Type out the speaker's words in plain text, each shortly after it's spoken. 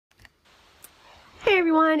Hey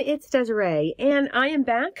everyone, it's Desiree, and I am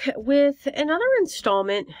back with another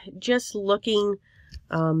installment, just looking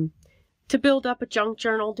to build up a junk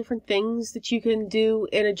journal, different things that you can do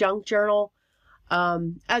in a junk journal.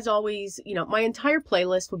 As always, my entire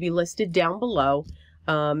playlist will be listed down below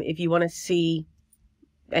if you want to see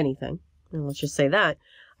anything. Let's just say that.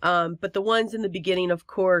 But the ones in the beginning, of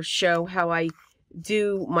course, show how I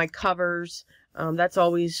do my covers. That's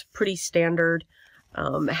always pretty standard.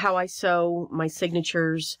 How I sew my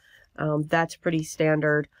signatures, that's pretty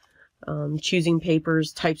standard. Choosing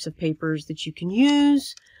papers, types of papers that you can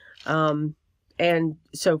use, and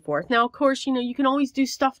so forth. Now, of course, you can always do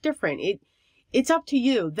stuff different. It's up to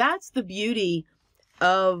you. That's the beauty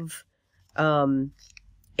of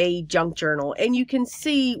a junk journal. And you can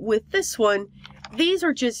see with this one, these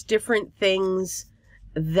are just different things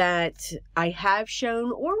that I have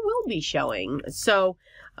shown or will be showing. So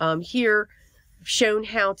here, shown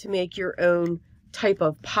how to make your own type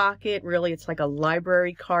of pocket. Really, it's like a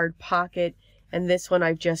library card pocket. And this one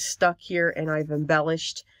I've just stuck here and I've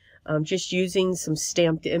embellished just using some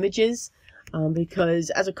stamped images because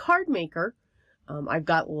as a card maker, I've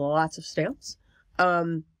got lots of stamps.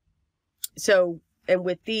 And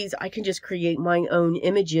with these, I can just create my own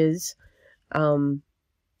images and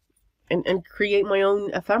create my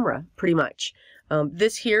own ephemera, pretty much.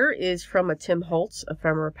 This here is from a Tim Holtz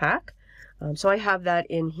ephemera pack. So I have that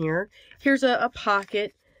in here. Here's a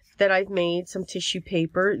pocket that I've made, some tissue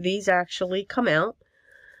paper. These actually come out.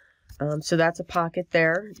 So that's a pocket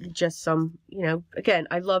there. Just some, again,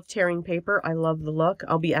 I love tearing paper. I love the look.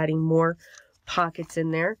 I'll be adding more pockets in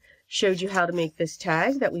there. Showed you how to make this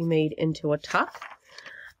tag that we made into a tuck.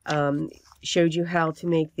 Showed you how to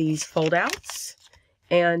make these fold outs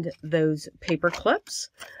and those paper clips.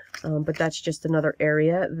 But that's just another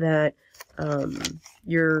area that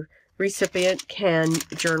your recipient can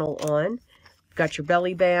journal on. Got your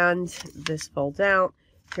belly band. This folds out.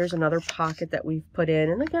 Here's another pocket that we've put in.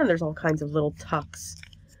 And again, there's all kinds of little tucks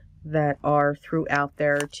that are throughout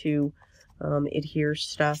there to adhere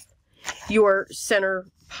stuff. Your center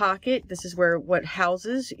pocket, this is where what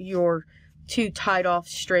houses your two tied off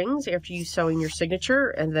strings after you sew in your signature.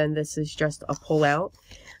 And then this is just a pull out.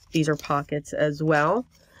 These are pockets as well.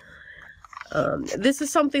 This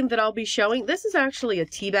is something that I'll be showing. This is actually a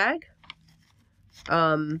tea bag.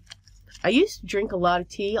 I used to drink a lot of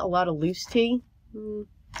tea, a lot of loose tea.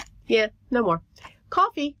 Yeah, no more.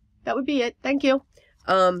 Coffee, that would be it. Thank you.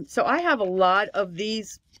 So I have a lot of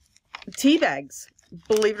these tea bags.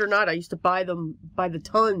 Believe it or not, I used to buy them by the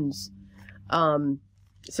tons.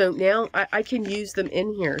 So now I can use them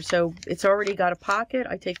in here. So it's already got a pocket.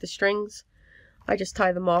 I take the strings. I just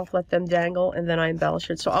tie them off, let them dangle, and then I embellish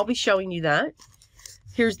it. So I'll be showing you that.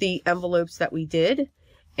 Here's the envelopes that we did.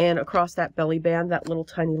 And across that belly band, that little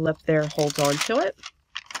tiny lip there holds on to it.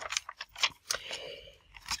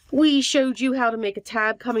 We showed you how to make a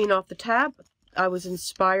tab coming off the tab. I was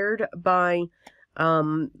inspired by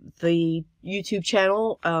the YouTube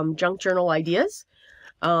channel, Junk Journal Ideas,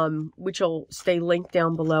 which will stay linked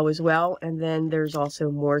down below as well. And then there's also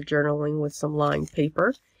more journaling with some lined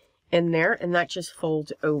paper in there, and that just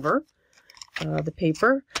folds over the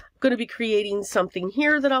paper. I'm going to be creating something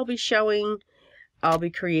here that I'll be showing. I'll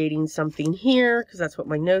be creating something here because that's what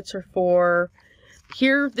my notes are for.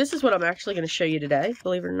 Here, this is what I'm actually going to show you today.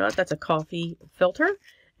 Believe it or not, that's a coffee filter.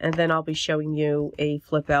 And then I'll be showing you a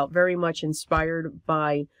flip out, very much inspired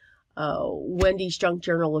by Wendy's Junk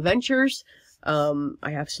Journal Adventures.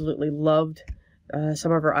 I absolutely loved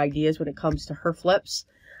some of her ideas when it comes to her flips.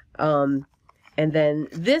 And then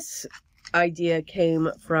this idea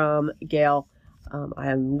came from Gayle.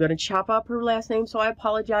 I'm going to chop up her last name, so I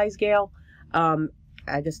apologize, Gayle.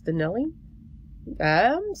 Agostinelli.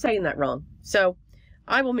 I'm saying that wrong. So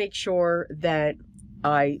I will make sure that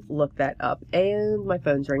I look that up. And my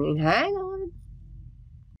phone's ringing. Hang on.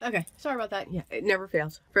 Okay, sorry about that. Yeah, it never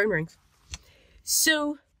fails. Phone rings.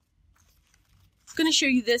 So I'm going to show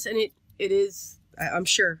you this, and it is, I'm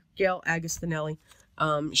sure, Gayle Agostinelli.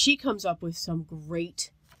 She comes up with some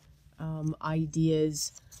great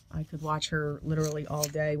ideas. I could watch her literally all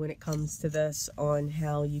day when it comes to this on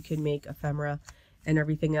how you can make ephemera and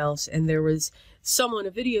everything else. And there was a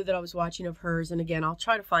video that I was watching of hers, and again, I'll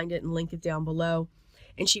try to find it and link it down below.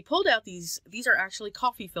 And she pulled out these are actually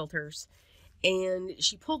coffee filters. And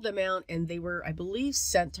she pulled them out, and they were, I believe,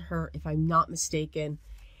 sent to her, if I'm not mistaken.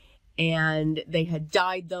 And they had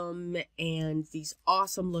dyed them, and these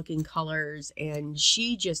awesome looking colors, and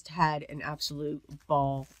she just had an absolute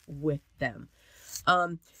ball with them.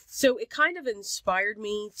 So it kind of inspired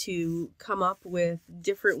me to come up with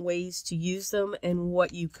different ways to use them and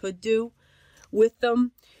what you could do with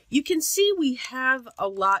them. You can see we have a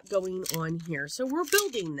lot going on here. So we're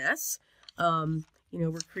building this. You know,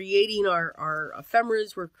 we're creating our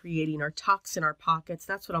ephemeras, we're creating our tucks and our pockets.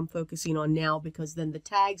 That's what I'm focusing on now, because then the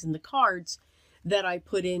tags and the cards that I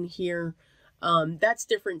put in here, that's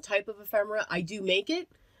different type of ephemera. I do make it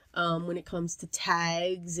when it comes to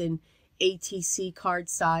tags and ATC card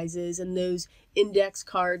sizes and those index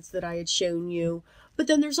cards that I had shown you. But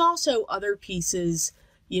then there's also other pieces,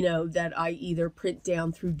 you know, that I either print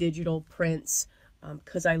down through digital prints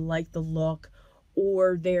because I like the look,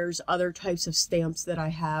 or there's other types of stamps that I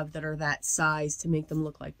have that are that size to make them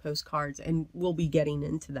look like postcards, and we'll be getting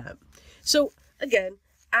into that. So again,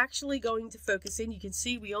 actually going to focus in, you can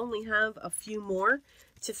see we only have a few more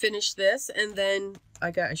to finish this, and then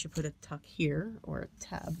I should put a tuck here or a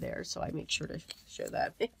tab there so I make sure to show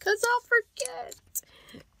that because I'll forget.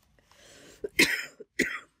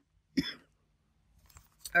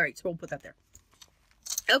 All right, so we'll put that there.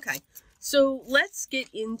 Okay, so let's get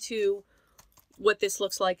into what this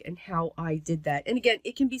looks like and how I did that. And again,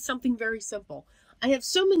 it can be something very simple. I have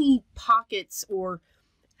so many pockets or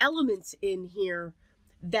elements in here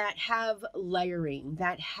that have layering,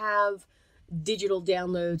 that have digital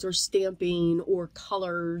downloads or stamping or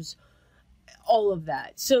colors, all of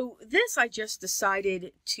that. So this I just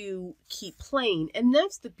decided to keep plain, and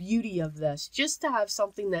that's the beauty of this, just to have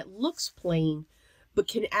something that looks plain but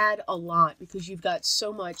can add a lot, because you've got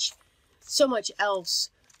so much else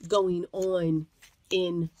going on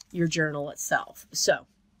in your journal itself. So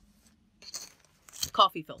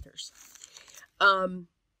coffee filters,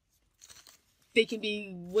 they can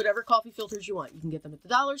be whatever coffee filters you want. You can get them at the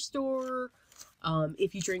dollar store.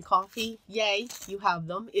 If you drink coffee, yay, you have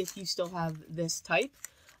them. If you still have this type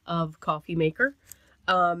of coffee maker,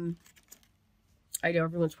 I know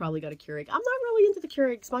everyone's probably got a Keurig. I'm not really into the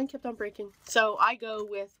Keurigs. Mine kept on breaking. So I go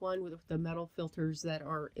with one with the metal filters that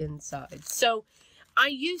are inside. So I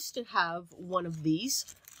used to have one of these.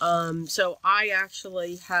 So I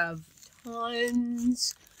actually have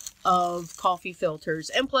tons of coffee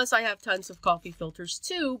filters. And plus I have tons of coffee filters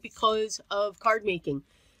too because of card making.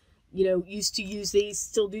 You know, used to use these,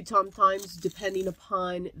 still do sometimes depending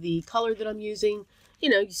upon the color that I'm using. You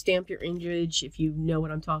know, you stamp your image, if you know what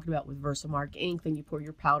I'm talking about, with Versamark ink, then you pour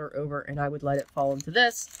your powder over, and I would let it fall into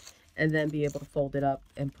this and then be able to fold it up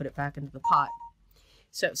and put it back into the pot.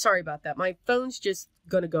 So sorry about that. My phone's just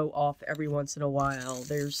gonna go off every once in a while.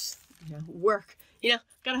 There's, you know, work, you know,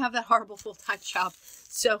 gotta have that horrible full-time job.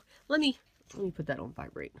 So let me put that on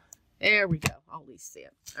vibrate. There we go. I'll at least see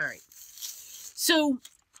it. All right. So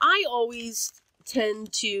I always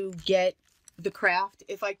tend to get the craft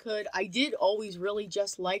if I could. I did always really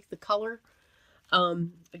just like the color.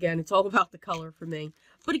 Again, it's all about the color for me.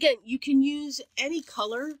 But again, you can use any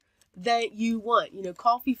color that you want. You know,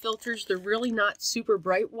 coffee filters, they're really not super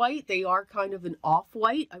bright white. They are kind of an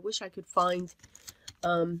off-white. I wish I could find,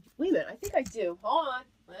 wait a minute, I think I do. Hold on.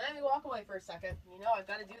 Let me walk away for a second. You know, I've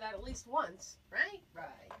got to do that at least once, right?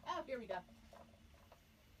 Right. Oh, here we go.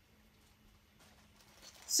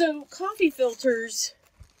 So coffee filters,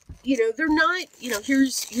 you know, they're not, you know,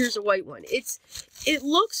 here's a white one. It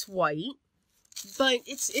looks white, but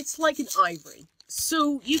it's like an ivory.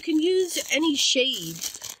 So you can use any shade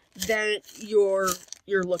that you're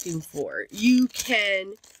looking for. You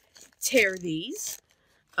can tear these.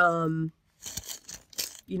 You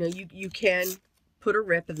know, you can put a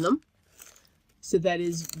rip in them. So that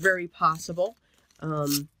is very possible.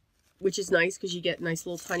 Which is nice because you get nice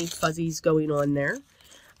little tiny fuzzies going on there.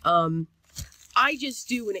 I just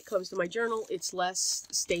do, when it comes to my journal, it's less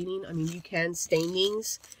staining. I mean, you can stain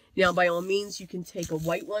these. Now, by all means, you can take a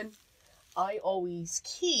white one. I always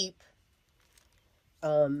keep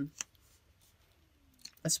a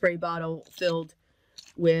spray bottle filled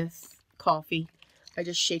with coffee. I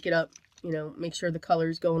just shake it up, you know, make sure the color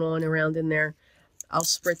is going on around in there. I'll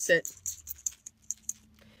spritz it.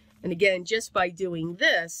 And again, just by doing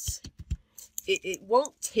this, it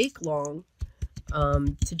won't take long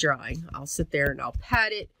to dry. I'll sit there and I'll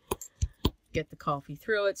pat it, get the coffee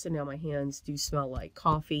through it. So now my hands do smell like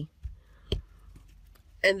coffee.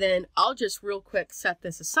 And then I'll just real quick set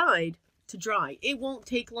this aside to dry. It won't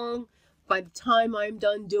take long. By the time I'm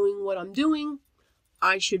done doing what I'm doing,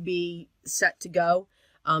 I should be set to go.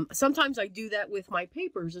 Sometimes I do that with my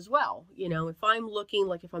papers as well. You know, if I'm looking,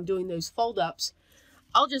 like if I'm doing those fold ups,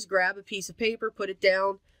 I'll just grab a piece of paper, put it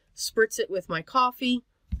down, spritz it with my coffee,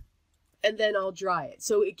 and then I'll dry it.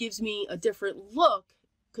 So it gives me a different look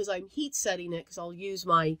because I'm heat setting it, because I'll use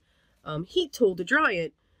my heat tool to dry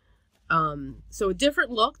it. So a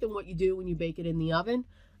different look than what you do when you bake it in the oven.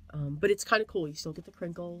 But it's kind of cool. You still get the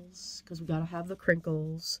crinkles because we got to have the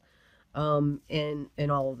crinkles.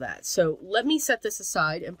 and all of that. So let me set this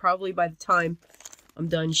aside, and probably by the time I'm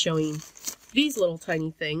done showing these little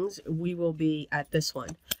tiny things, we will be at this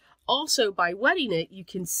one. Also, by wetting it, you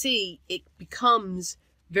can see it becomes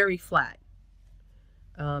very flat.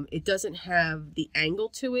 It doesn't have the angle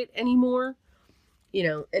to it anymore, you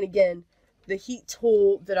know. And again, the heat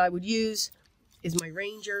tool that I would use is my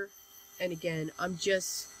Ranger. And again,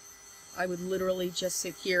 I would literally just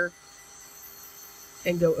sit here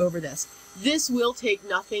and go over this. This will take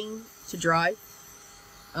nothing to dry,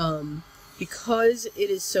 because it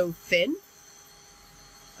is so thin.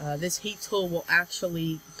 This heat tool will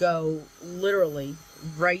actually go literally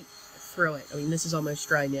right through it. I mean, this is almost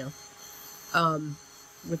dry now,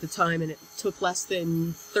 with the time, and it took less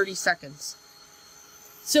than 30 seconds.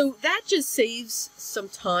 So that just saves some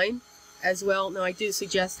time as well. Now, I do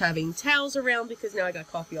suggest having towels around, because now I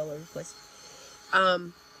got coffee all over the place.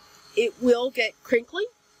 It will get crinkly.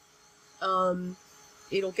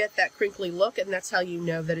 It'll get that crinkly look, and that's how you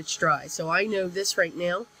know that it's dry. So I know this right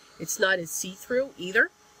now, it's not as see-through either.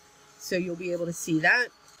 So you'll be able to see that.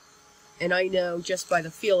 And I know just by the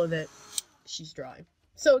feel of it, she's dry.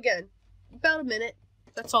 So again, about a minute.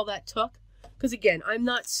 That's all that took. Because again, I'm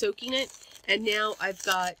not soaking it. And now I've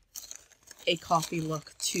got a coffee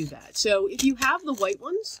look to that. So if you have the white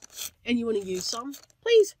ones and you want to use some,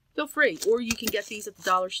 please feel free. Or you can get these at the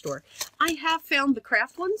dollar store. I have found the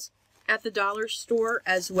craft ones at the dollar store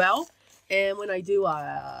as well. And when I do,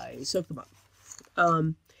 I soak them up.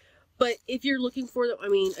 But if you're looking for them, I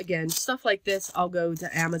mean, again, stuff like this, I'll go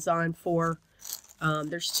to Amazon for.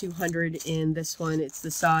 There's 200 in this one. It's the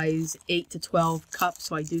size 8 to 12 cups,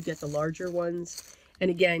 so I do get the larger ones. And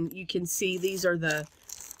again, you can see these are the,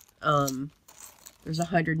 there's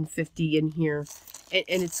 150 in here, and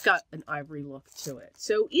it's got an ivory look to it.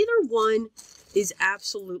 So either one is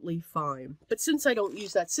absolutely fine. But since I don't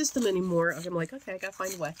use that system anymore, I'm like, okay, I gotta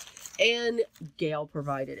find a way. And Gayle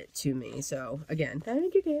provided it to me. So again,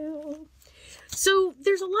 thank you, Gayle. So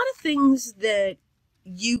there's a lot of things that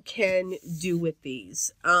you can do with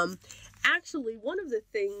these. Actually, one of the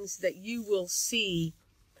things that you will see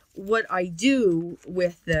what I do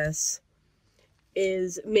with this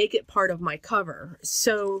is make it part of my cover.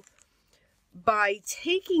 So by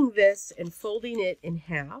taking this and folding it in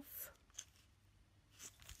half,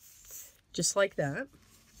 just like that,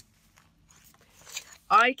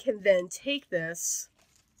 I can then take this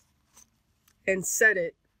and set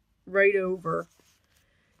it right over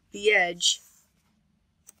the edge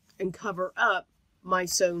and cover up my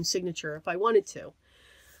sewn signature if I wanted to.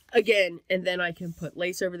 Again, and then I can put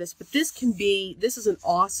lace over this. But this is an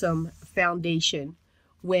awesome foundation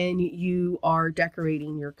when you are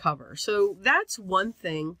decorating your cover. So that's one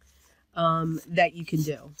thing that you can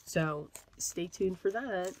do. So stay tuned for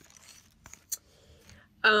that.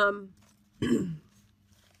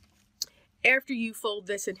 After you fold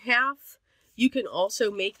this in half, you can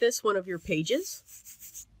also make this one of your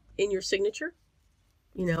pages in your signature.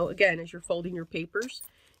 You know, again, as you're folding your papers,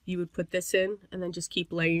 you would put this in and then just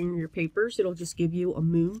keep layering your papers. It'll just give you a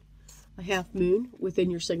moon, a half moon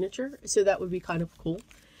within your signature. So that would be kind of cool.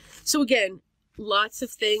 So again, lots of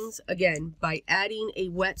things. Again, by adding a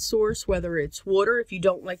wet source, whether it's water, if you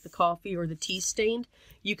don't like the coffee or the tea stained,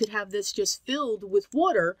 you could have this just filled with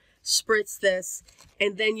water, spritz this,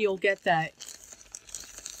 and then you'll get that,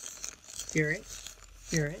 hear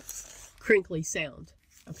it, crinkly sound.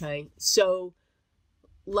 Okay, so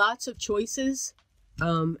lots of choices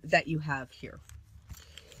that you have here.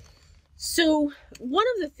 So one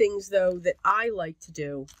of the things though that I like to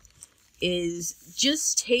do is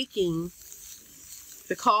just taking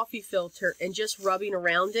the coffee filter and just rubbing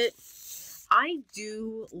around it. I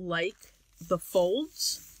do like the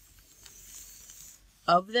folds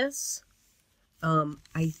of this.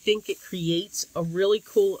 I think it creates a really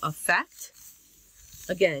cool effect.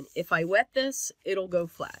 Again, if I wet this, it'll go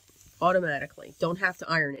flat automatically. Don't have to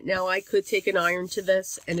iron it. Now, I could take an iron to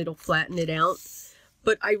this and it'll flatten it out,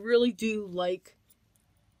 but I really do like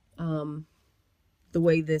the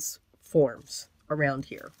way this forms around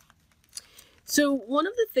here. So one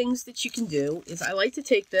of the things that you can do is I like to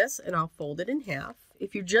take this and I'll fold it in half.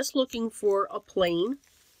 If you're just looking for a plain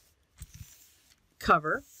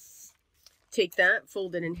cover, take that,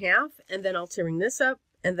 fold it in half, and then I'll turn this up,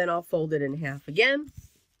 and then I'll fold it in half again.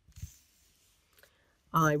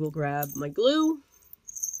 I will grab my glue,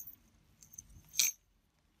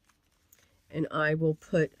 and I will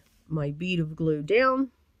put my bead of glue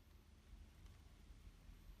down,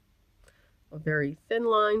 a very thin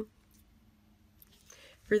line.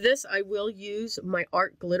 For this, I will use my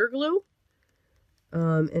art glitter glue,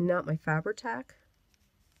 and not my Fabri-Tac.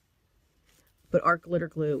 but art glitter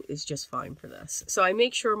glue is just fine for this. So I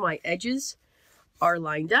make sure my edges are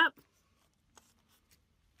lined up.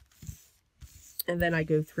 And then I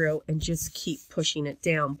go through and just keep pushing it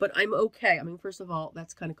down. But I'm okay. I mean, first of all,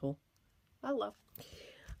 that's kind of cool. I love.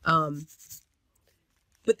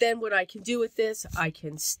 But then what I can do with this, I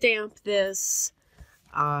can stamp this.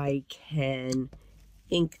 I can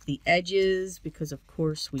ink the edges, because of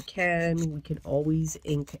course we can. We can always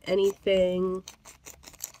ink anything.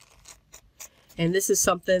 And this is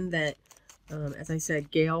something that, as I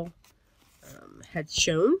said, Gayle had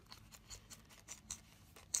shown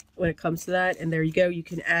when it comes to that. And there you go. You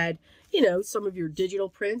can add, you know, some of your digital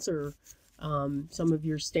prints or some of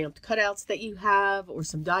your stamped cutouts that you have, or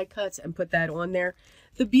some die cuts, and put that on there.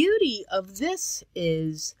 The beauty of this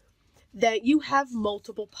is that you have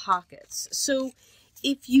multiple pockets. So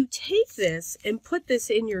if you take this and put this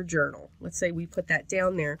in your journal, let's say we put that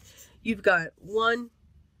down there, you've got 1,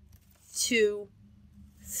 2,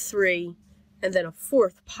 3, and then a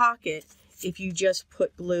 4th pocket if you just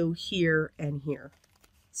put glue here and here.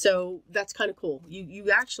 So that's kind of cool.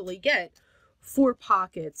 You actually get 4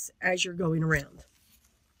 pockets as you're going around.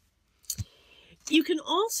 You can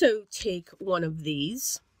also take one of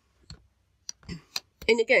these,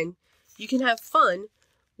 and again, you can have fun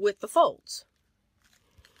with the folds.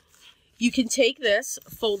 You can take this,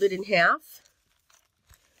 fold it in half.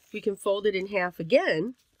 We can fold it in half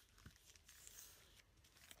again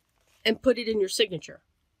and put it in your signature.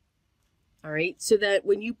 All right, so that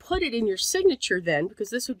when you put it in your signature then, because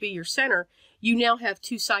this would be your center, you now have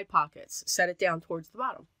 2 side pockets. Set it down towards the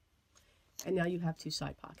bottom. And now you have 2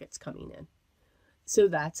 side pockets coming in. So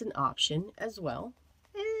that's an option as well.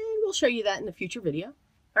 And we'll show you that in a future video.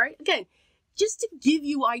 All right, again, just to give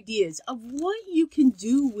you ideas of what you can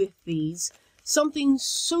do with these. Something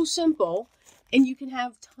so simple, and you can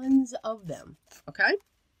have tons of them, okay?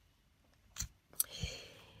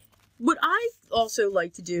 What I also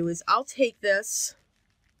like to do is I'll take this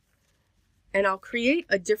and I'll create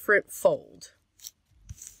a different fold.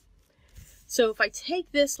 So if I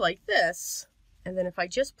take this like this, and then if I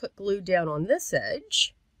just put glue down on this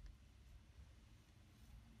edge,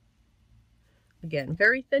 again,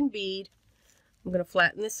 very thin bead, I'm going to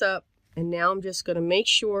flatten this up, and now I'm just going to make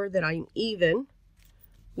sure that I'm even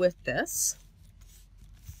with this.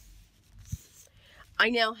 I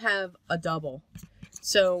now have a double.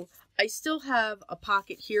 So I still have a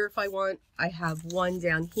pocket here if I want. I have one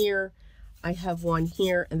down here. I have one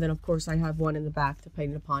here, and then of course I have one in the back,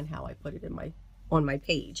 depending upon how I put it in on my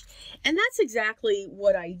page. And that's exactly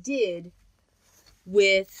what I did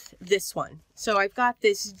with this one. So I've got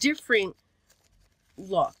this different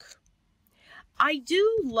look. I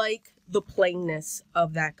do like the plainness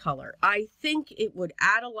of that color. I think it would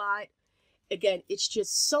add a lot. Again, it's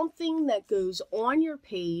just something that goes on your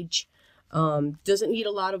page. Doesn't need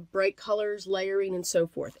a lot of bright colors, layering, and so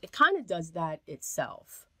forth. It kind of does that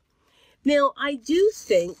itself. Now, I do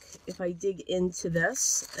think, if I dig into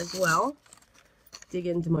this as well, dig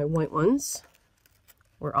into my white ones,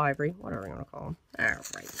 or ivory, whatever you want to call them. All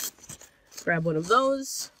right. Grab one of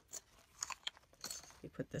those. Let me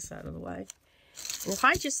put this out of the way. And if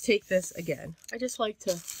I just take this again, I just like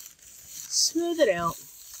to smooth it out.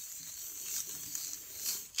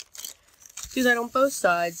 Do that on both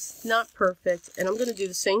sides. Not perfect. And I'm going to do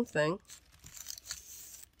the same thing.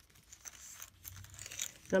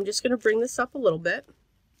 And I'm just going to bring this up a little bit.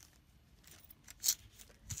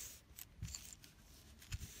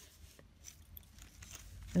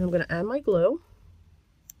 And I'm going to add my glue.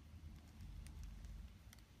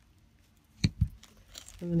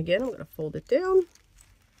 And then again, I'm going to fold it down.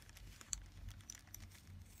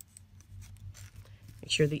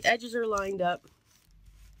 Make sure the edges are lined up.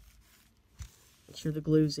 Make sure the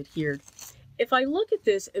glue's adhered. If I look at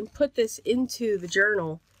this and put this into the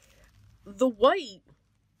journal, the white,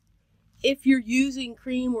 if you're using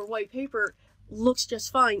cream or white paper, looks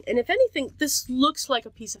just fine. And if anything, this looks like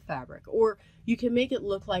a piece of fabric, or you can make it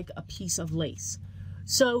look like a piece of lace.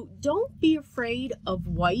 So don't be afraid of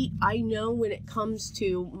white. I know when it comes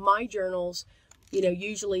to my journals, you know,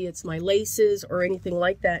 usually it's my laces or anything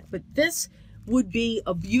like that, but this would be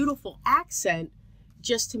a beautiful accent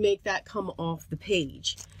just to make that come off the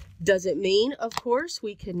page. Does it mean, of course,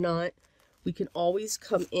 we can always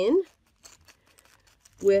come in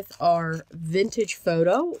with our vintage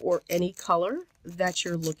photo or any color that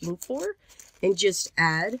you're looking for and just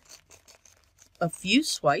add a few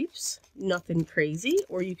swipes, nothing crazy,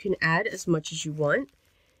 or you can add as much as you want.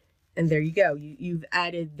 And there you go. You've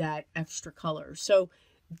added that extra color. So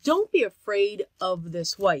don't be afraid of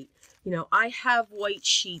this white. You know, I have white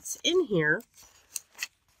sheets in here.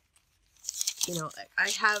 You know, I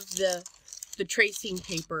have the the tracing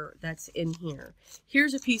paper that's in here.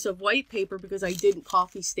 Here's a piece of white paper because I didn't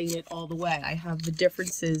coffee stain it all the way. I have the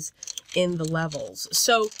differences in the levels.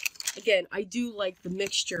 So again, I do like the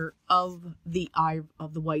mixture of the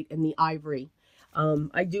white and the ivory.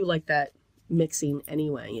 I do like that mixing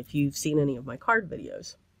anyway, if you've seen any of my card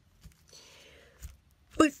videos.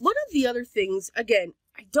 But one of the other things, again,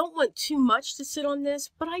 I don't want too much to sit on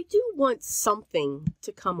this, but I do want something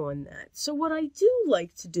to come on that. So what I do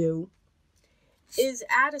like to do is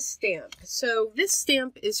add a stamp. So this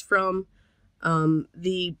stamp is from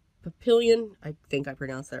the Papillion, I think I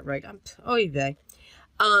pronounced that right.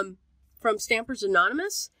 From Stampers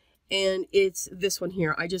Anonymous, and it's this one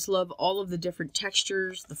here. I just love all of the different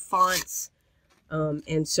textures, the fonts,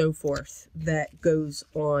 and so forth that goes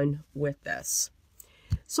on with this.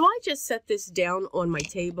 So I just set this down on my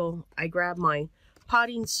table. I grab my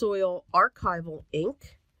Potting Soil Archival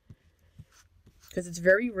ink, because it's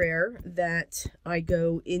very rare that I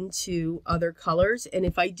go into other colors. And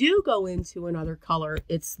if I do go into another color,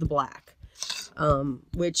 it's the black,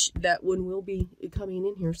 which that one will be coming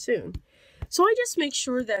in here soon. So I just make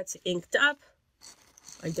sure that's inked up.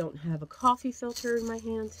 I don't have a coffee filter in my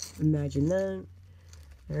hand. Imagine that.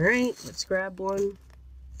 All right, let's grab one.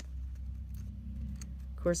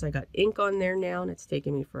 Of course, I got ink on there now, and it's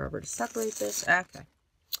taking me forever to separate this. Okay. I'm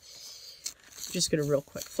just going to real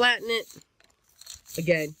quick flatten it.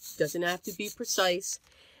 Again, doesn't have to be precise.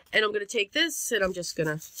 And I'm going to take this, and I'm just going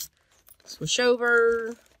to swish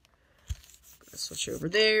over. Switch over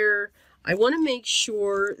there. I want to make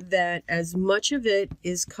sure that as much of it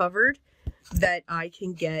is covered that I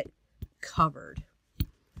can get covered.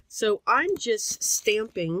 So I'm just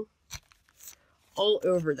stamping all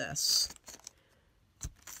over this.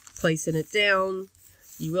 Placing it down.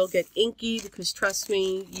 You will get inky because, trust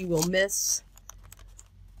me, you will miss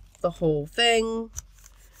the whole thing.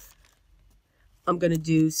 I'm going to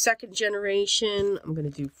do second generation. I'm going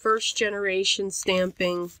to do first generation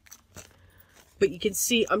stamping. But you can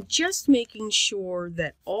see I'm just making sure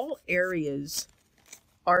that all areas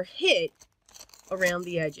are hit around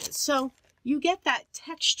the edges. So you get that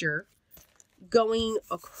texture going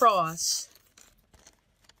across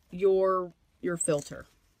your filter.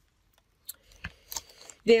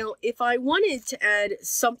 Now, if I wanted to add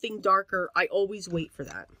something darker, I always wait for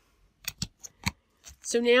that.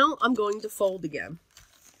 So now I'm going to fold again.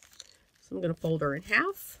 So I'm going to fold her in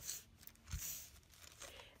half.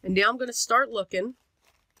 And now I'm going to start looking.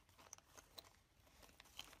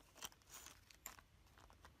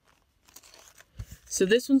 So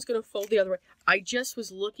this one's going to fold the other way. I just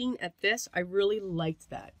was looking at this. I really liked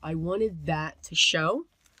that. I wanted that to show.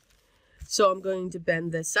 So I'm going to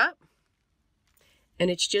bend this up. And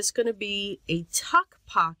it's just going to be a tuck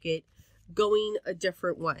pocket going a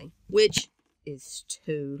different way, which is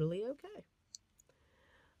totally okay.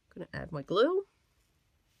 I'm going to add my glue.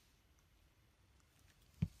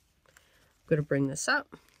 I'm going to bring this up.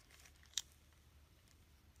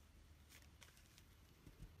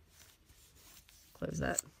 Close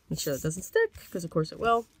that. Make sure it doesn't stick, because of course it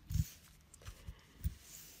will.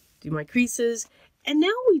 Do my creases. And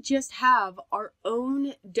now we just have our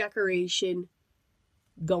own decoration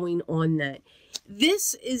going on that.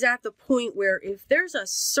 This is at the point where if there's a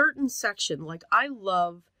certain section, like I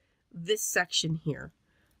love this section here,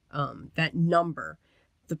 that number,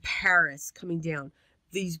 the Paris coming down,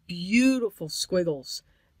 these beautiful squiggles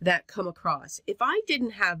that come across. If I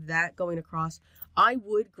didn't have that going across, I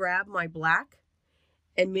would grab my black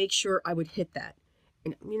and make sure I would hit that.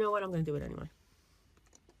 And you know what? I'm going to do it anyway.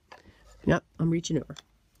 Yep, I'm reaching over.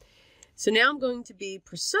 So now I'm going to be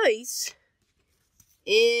precise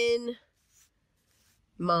in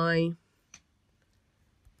my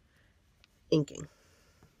inking.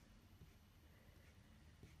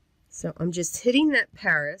 So I'm just hitting that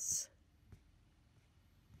Paris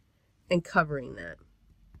and covering that.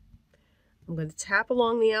 I'm going to tap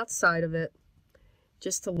along the outside of it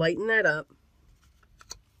just to lighten that up.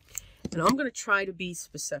 And I'm going to try to be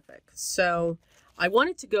specific. So I want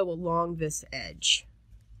it to go along this edge.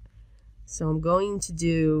 So I'm going to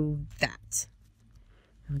do that.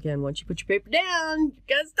 Again, once you put your paper down, you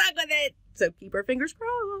get stuck with it. So keep our fingers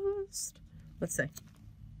crossed. Let's see.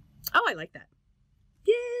 Oh, I like that.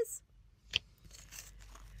 Yes.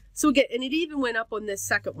 So again, and it even went up on this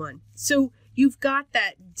second one. So you've got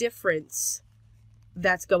that difference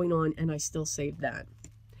that's going on, and I still saved that.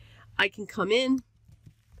 I can come in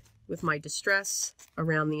with my distress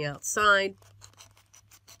around the outside.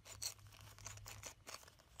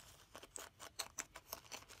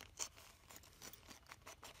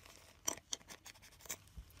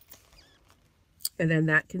 And then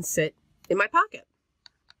that can sit in my pocket.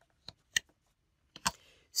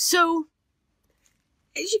 So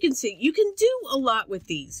as you can see, you can do a lot with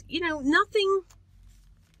these. You know, nothing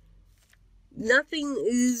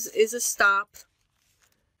is a stop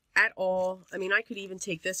at all. I mean, I could even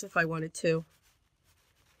take this if I wanted to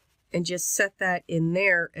and just set that in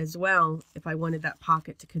there as well if I wanted that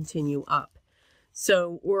pocket to continue up.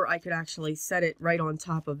 So, or I could actually set it right on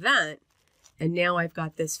top of that, and now I've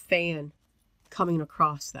got this fan coming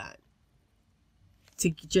across that to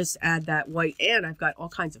just add that white, and I've got all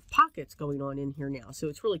kinds of pockets going on in here now, so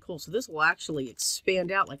it's really cool. So this will actually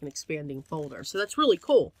expand out like an expanding folder, so that's really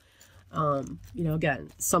cool. You know, again,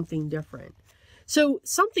 something different. So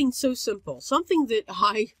something so simple, something that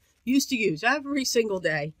I used to use every single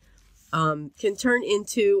day, can turn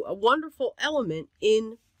into a wonderful element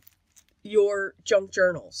in your junk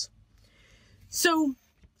journals. So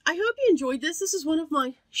I hope you enjoyed this. This is one of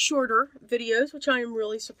my shorter videos, which I am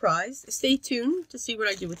really surprised. Stay tuned to see what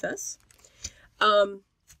I do with this. And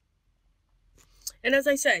as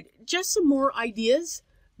I said, just some more ideas.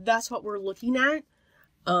 That's what we're looking at.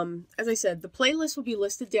 As I said, the playlist will be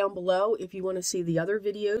listed down below if you want to see the other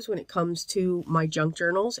videos when it comes to my junk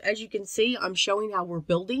journals. As you can see, I'm showing how we're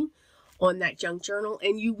building on that junk journal,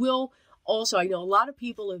 and you will also, I know a lot of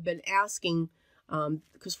people have been asking,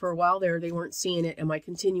 because for a while there, they weren't seeing it. Am I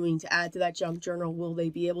continuing to add to that junk journal? Will they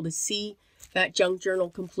be able to see that junk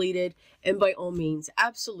journal completed? And by all means,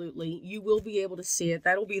 absolutely, you will be able to see it.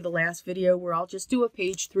 That'll be the last video where I'll just do a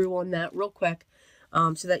page through on that real quick,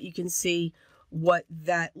 so that you can see what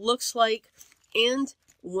that looks like and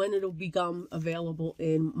when it'll become available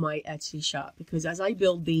in my Etsy shop. Because as I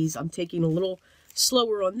build these, I'm taking a little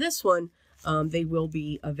slower on this one. They will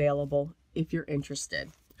be available if you're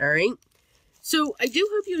interested. All right. So I do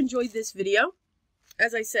hope you enjoyed this video.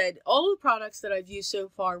 As I said, all the products that I've used so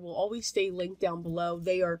far will always stay linked down below.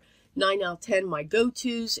 They are 9 out of 10 my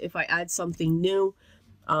go-tos. If I add something new,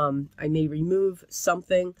 I may remove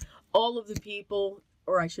something. All of the people,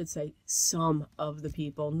 or I should say some of the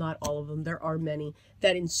people, not all of them, there are many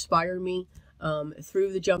that inspire me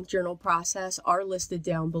through the junk journal process, are listed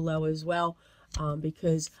down below as well.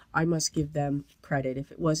 Because I must give them credit. If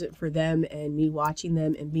it wasn't for them and me watching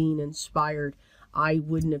them and being inspired, I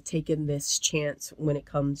wouldn't have taken this chance when it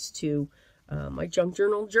comes to my junk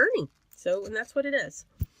journal journey. So, and that's what it is.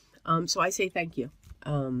 So I say thank you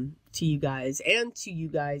to you guys, and to you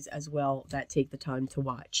guys as well that take the time to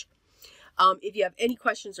watch. If you have any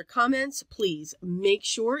questions or comments, please make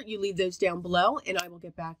sure you leave those down below, and I will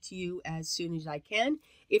get back to you as soon as I can.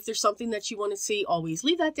 If there's something that you want to see, always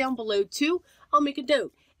leave that down below too. I'll make a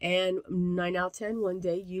note, and 9 out of 10, one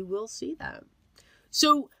day you will see that.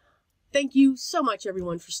 So thank you so much,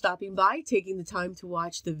 everyone, for stopping by, taking the time to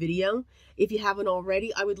watch the video. If you haven't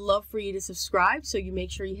already, I would love for you to subscribe, so you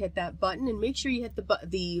make sure you hit that button, and make sure you hit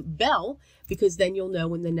the bell, because then you'll know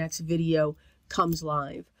when the next video comes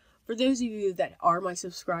live. For those of you that are my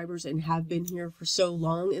subscribers and have been here for so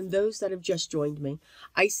long, and those that have just joined me,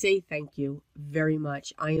 I say thank you very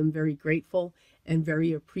much. I am very grateful and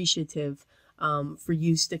very appreciative for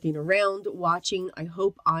you sticking around, watching. I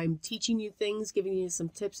hope I'm teaching you things, giving you some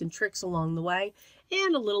tips and tricks along the way,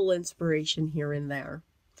 and a little inspiration here and there.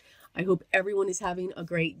 I hope everyone is having a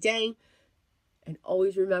great day. And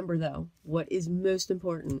always remember, though, what is most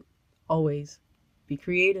important, always be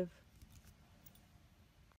creative.